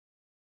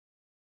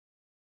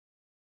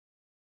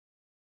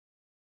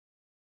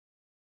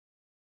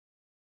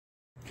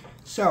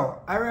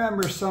So I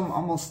remember some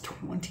almost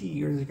 20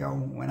 years ago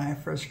when I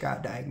first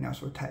got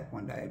diagnosed with type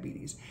 1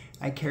 diabetes.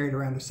 I carried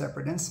around a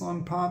separate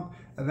insulin pump.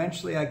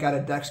 Eventually I got a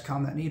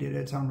dexcom that needed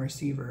its own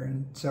receiver.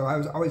 And so I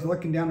was always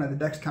looking down at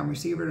the dexcom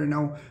receiver to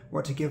know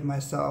what to give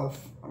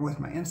myself with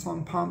my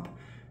insulin pump.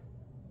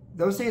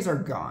 Those days are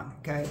gone,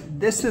 okay?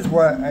 This is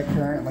what I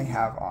currently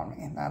have on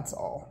me, and that's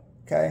all,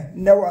 okay?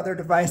 No other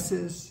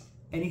devices,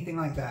 anything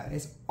like that.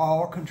 It's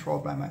all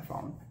controlled by my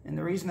phone. And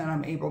the reason that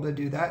I'm able to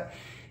do that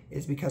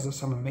is because of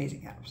some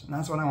amazing apps. And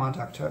that's what I want to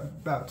talk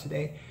about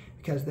today,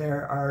 because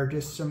there are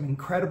just some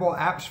incredible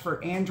apps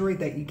for Android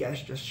that you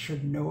guys just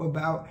should know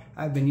about.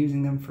 I've been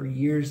using them for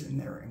years and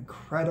they're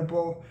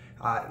incredible.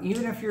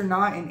 Even if you're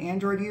not an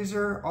Android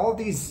user, all of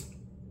these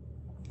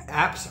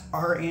apps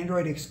are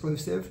Android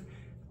exclusive.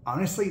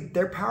 Honestly,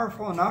 they're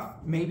powerful enough.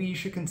 Maybe you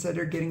should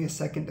consider getting a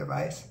second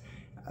device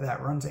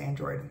that runs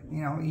Android.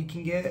 You know, you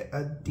can get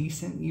a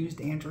decent used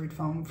Android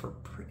phone for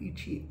pretty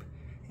cheap,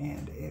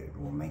 and it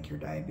will make your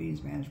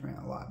diabetes management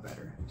a lot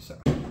better.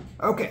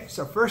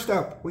 So first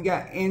up, we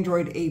got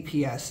Android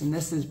APS, and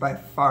this is by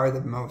far the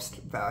most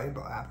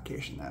valuable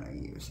application that I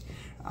use.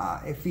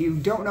 If you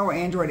don't know what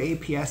Android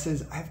APS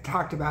is, I've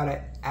talked about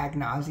it ad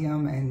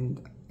nauseum,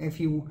 and if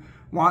you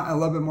want a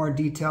little bit more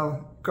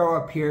detail, go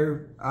up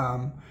here.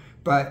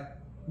 But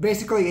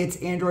basically, it's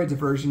Android's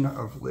version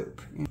of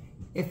Loop.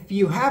 If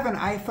you have an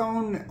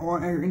iPhone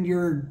or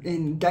you're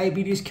in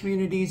diabetes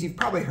communities, you've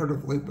probably heard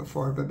of Loop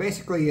before, but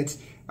basically it's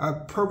a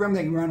program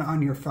that you run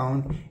on your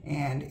phone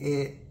and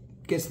it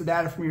gets the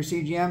data from your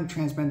CGM,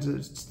 transmits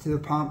it to the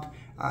pump.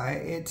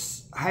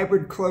 It's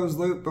hybrid closed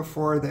loop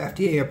before the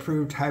FDA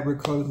approved hybrid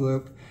closed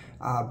loop,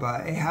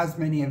 but it has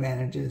many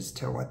advantages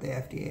to what the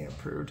FDA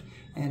approved.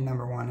 And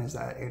number one is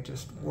that it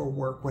just will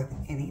work with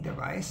any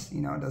device.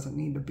 You know, it doesn't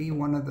need to be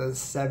one of the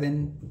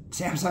 7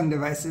 Samsung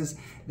devices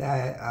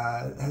that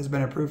has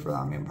been approved for the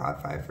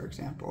Omnipod 5, for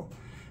example.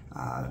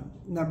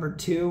 Number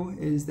two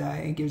is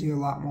that it gives you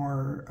a lot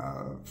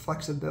more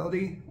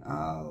flexibility.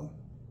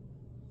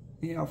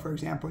 You know, for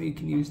example, you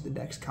can use the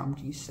Dexcom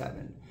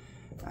G7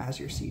 as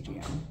your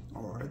CGM,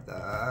 or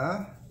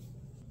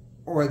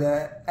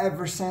the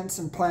Eversense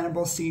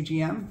implantable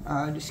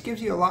CGM. Just gives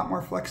you a lot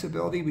more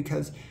flexibility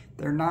because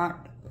they're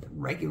not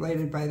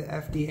regulated by the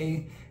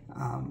FDA.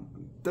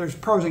 There's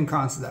pros and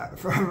cons to that,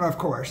 of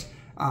course.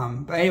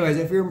 But anyways,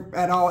 if you're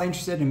at all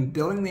interested in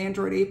building the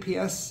Android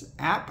APS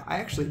app, I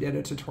actually did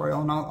a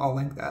tutorial, and I'll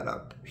link that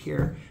up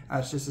here.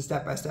 It's just a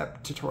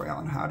step-by-step tutorial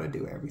on how to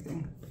do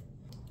everything.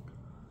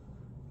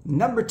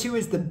 Number two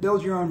is the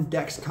Build Your Own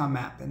Dexcom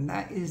app, and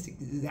that is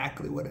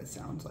exactly what it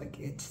sounds like.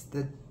 It's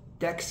the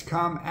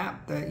Dexcom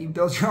app that you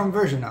build your own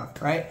version of,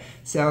 right?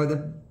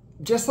 So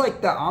just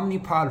like the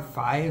Omnipod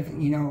 5,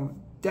 you know,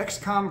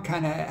 Dexcom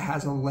kind of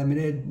has a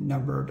limited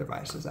number of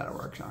devices that it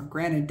works on.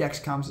 Granted,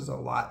 Dexcom's is a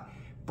lot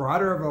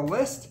broader of a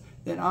list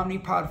than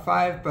Omnipod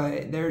 5,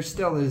 but there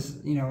still is,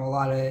 you know, a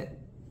lot of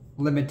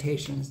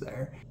limitations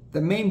there.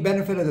 The main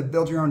benefit of the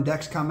Build Your Own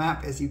Dexcom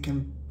app is you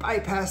can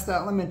bypass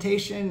that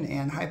limitation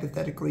and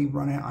hypothetically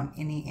run it on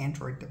any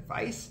Android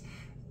device.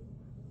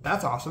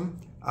 That's awesome.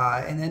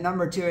 And then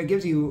number two, it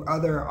gives you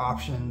other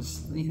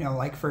options, you know,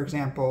 like for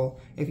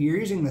example, if you're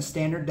using the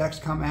standard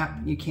Dexcom app,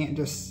 you can't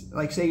just,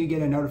 like say you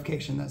get a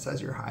notification that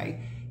says you're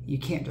high, you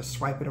can't just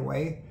swipe it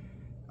away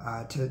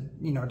to,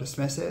 you know,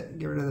 dismiss it,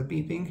 get rid of the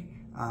beeping.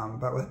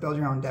 But with Build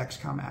Your Own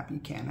Dexcom app, you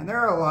can. And there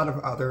are a lot of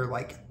other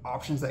like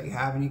options that you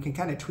have, and you can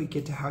kind of tweak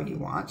it to how you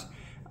want.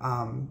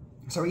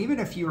 So even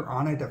if you're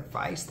on a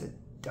device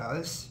that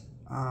does,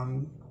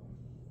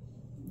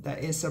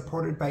 that is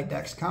supported by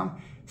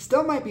Dexcom,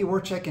 still might be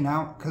worth checking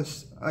out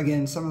because,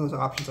 again, some of those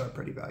options are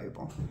pretty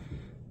valuable.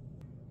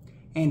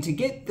 And to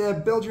get the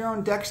Build Your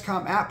Own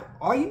Dexcom app,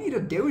 all you need to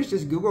do is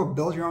just Google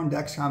Build Your Own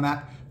Dexcom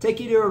app,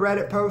 take you to a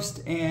Reddit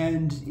post,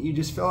 and you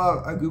just fill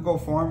out a Google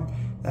form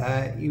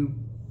that you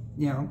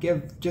know,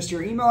 give just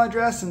your email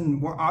address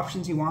and what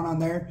options you want on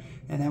there,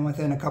 and then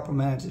within a couple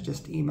minutes it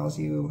just emails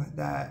you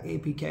that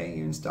APK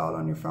you installed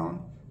on your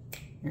phone.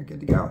 You're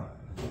good to go.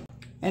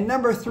 And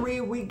number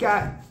three, we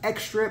got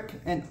Xdrip,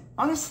 and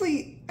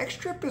honestly,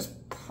 Xdrip is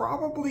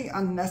probably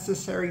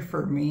unnecessary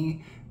for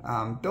me.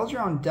 Build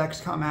Your Own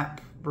Dexcom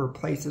app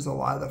replaces a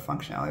lot of the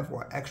functionality of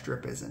what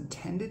Xdrip is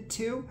intended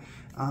to,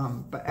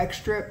 but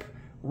Xdrip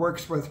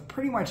works with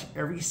pretty much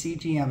every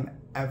CGM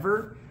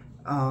ever,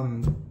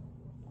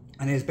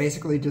 and is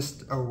basically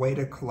just a way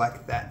to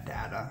collect that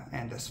data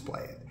and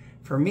display it.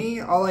 For me,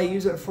 all I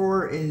use it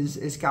for is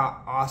it's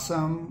got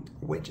awesome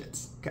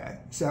widgets, okay?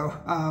 So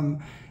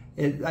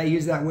I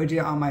use that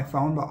widget on my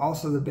phone, but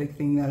also the big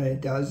thing that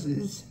it does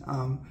is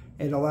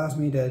it allows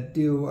me to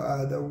do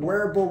the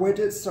wearable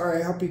widgets.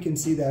 Sorry, I hope you can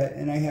see that.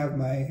 And I have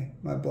my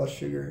blood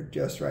sugar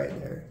just right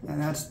there.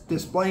 And that's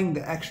displaying the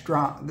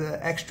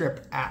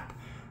Xdrip app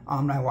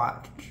on my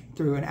watch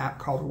through an app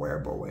called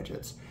Wearable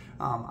Widgets.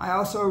 I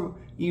also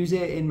use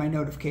it in my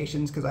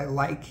notifications because I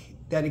like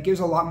that it gives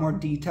a lot more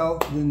detail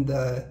than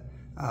the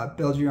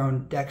Build Your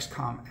Own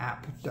Dexcom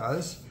app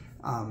does.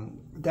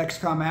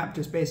 Dexcom app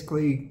just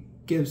basically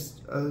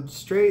gives a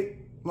straight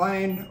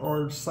line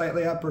or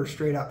slightly up or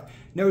straight up.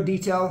 No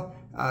detail.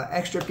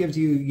 Xdrip gives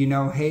you, you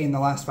know, hey, in the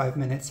last 5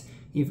 minutes,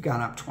 you've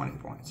gone up 20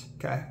 points,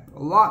 okay? A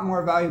lot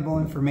more valuable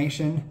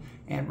information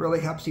and really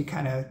helps you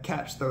kind of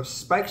catch those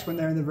spikes when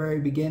they're in the very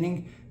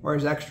beginning,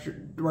 whereas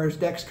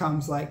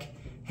Dexcom's like,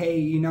 hey,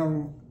 you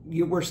know,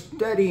 you were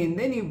steady and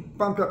then you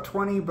bumped up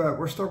 20, but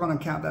we're still going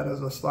to count that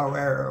as a slow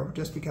arrow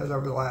just because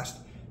over the last,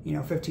 you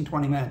know, 15,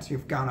 20 minutes,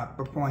 you've gone up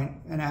a point,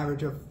 an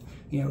average of,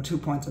 you know, 2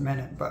 points a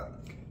minute.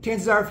 But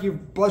chances are if your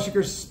blood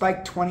sugar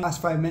spiked 20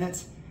 last 5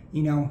 minutes,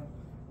 you know,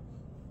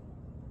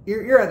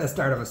 you're at the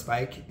start of a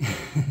spike.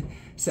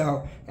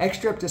 So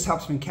Xdrip just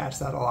helps me catch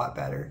that a lot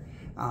better.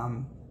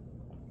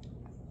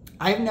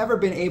 I've never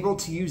been able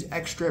to use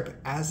Xdrip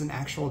as an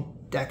actual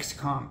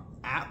Dexcom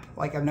app.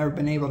 Like, I've never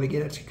been able to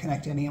get it to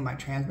connect to any of my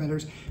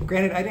transmitters.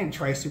 Granted, I didn't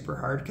try super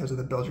hard because of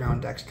the build your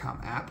own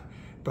Dexcom app,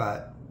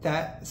 but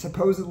that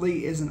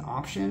supposedly is an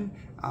option.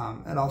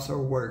 It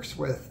also works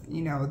with,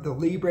 you know, the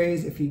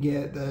Libres if you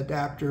get the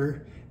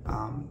adapter.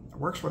 It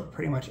works with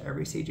pretty much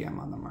every CGM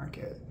on the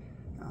market.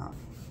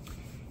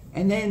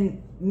 And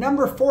then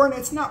number 4, and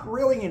it's not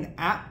really an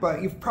app,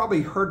 but you've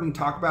probably heard me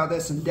talk about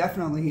this, and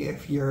definitely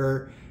if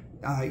you're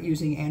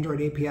using Android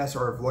APS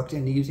or have looked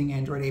into using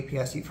Android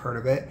APS, you've heard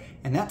of it,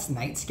 and that's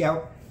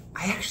nightscout.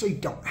 I actually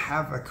don't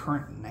have a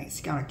current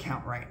nightscout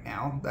account right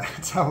now.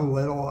 That's how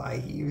little I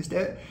used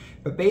it.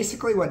 But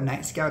basically what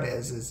nightscout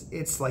is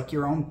it's like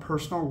your own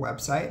personal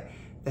website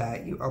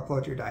that you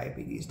upload your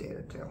diabetes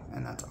data to,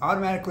 and that's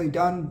automatically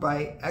done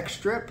by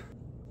Xdrip.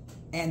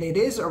 And it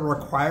is a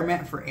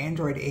requirement for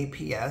Android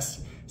APS.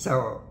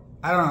 So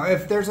I don't know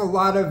if there's a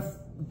lot of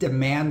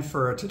demand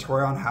for a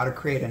tutorial on how to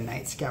create a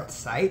nightscout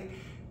site.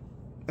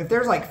 If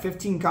there's like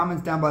 15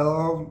 comments down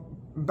below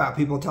about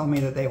people telling me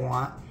that they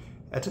want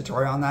a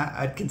tutorial on that,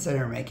 I'd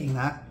consider making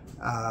that.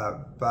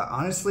 But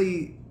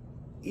honestly,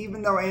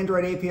 even though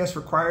Android APS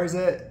requires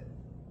it,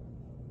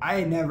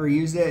 I never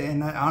used it.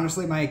 And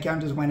honestly, my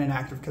account just went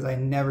inactive because I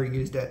never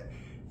used it.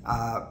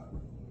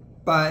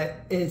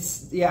 But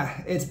it's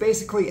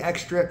basically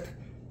Xdrip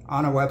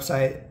on a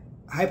website.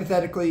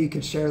 Hypothetically, you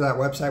could share that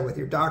website with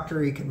your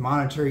doctor. He can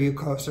monitor you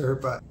closer,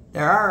 but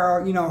there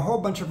are, you know, a whole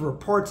bunch of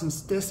reports and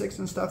statistics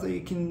and stuff that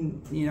you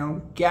can, you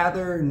know,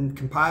 gather and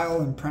compile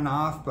and print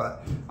off.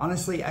 But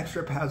honestly,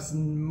 Xdrip has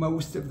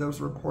most of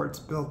those reports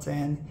built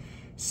in.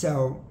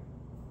 So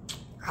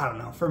I don't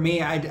know. For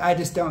me, I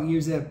just don't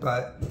use it.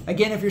 But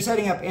again, if you're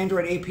setting up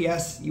Android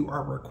APS, you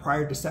are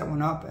required to set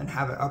one up and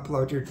have it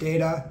upload your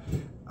data.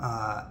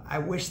 I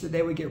wish that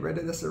they would get rid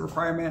of this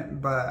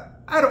requirement,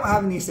 but I don't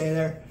have any say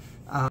there.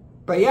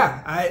 But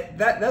yeah,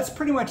 that's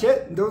pretty much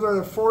it. Those are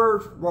the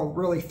 4, well,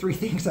 really 3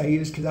 things I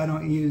use because I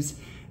don't use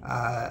a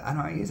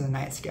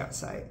nightscout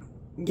site.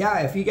 Yeah,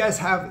 if you guys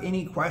have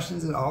any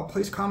questions at all,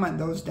 please comment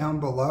those down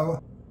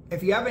below.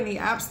 If you have any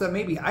apps that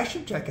maybe I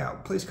should check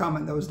out, please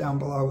comment those down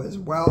below as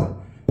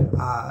well.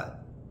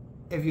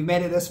 If you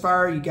made it this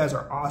far, you guys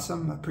are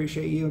awesome.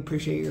 Appreciate you,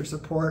 appreciate your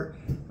support.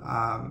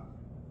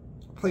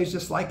 Please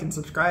just like and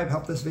subscribe,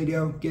 help this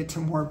video get to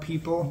more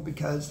people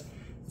because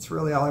it's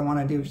really all I want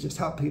to do is just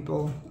help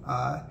people.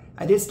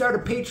 I did start a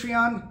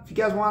Patreon. If you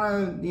guys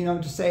want to, you know,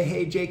 just say,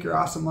 hey, Jake, you're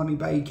awesome, let me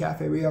buy you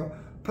Cafe Rio.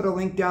 Put a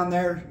link down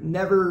there.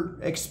 Never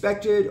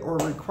expected or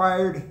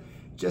required,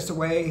 just a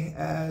way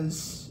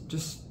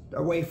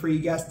for you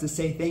guys to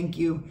say thank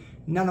you.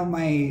 None of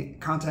my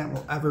content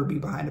will ever be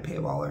behind a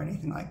paywall or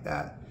anything like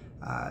that.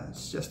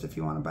 It's just if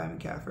you want to buy me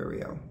Cafe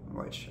Rio,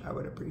 which I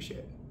would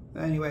appreciate.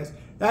 But anyways,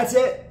 that's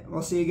it.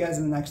 We'll see you guys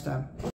in the next time.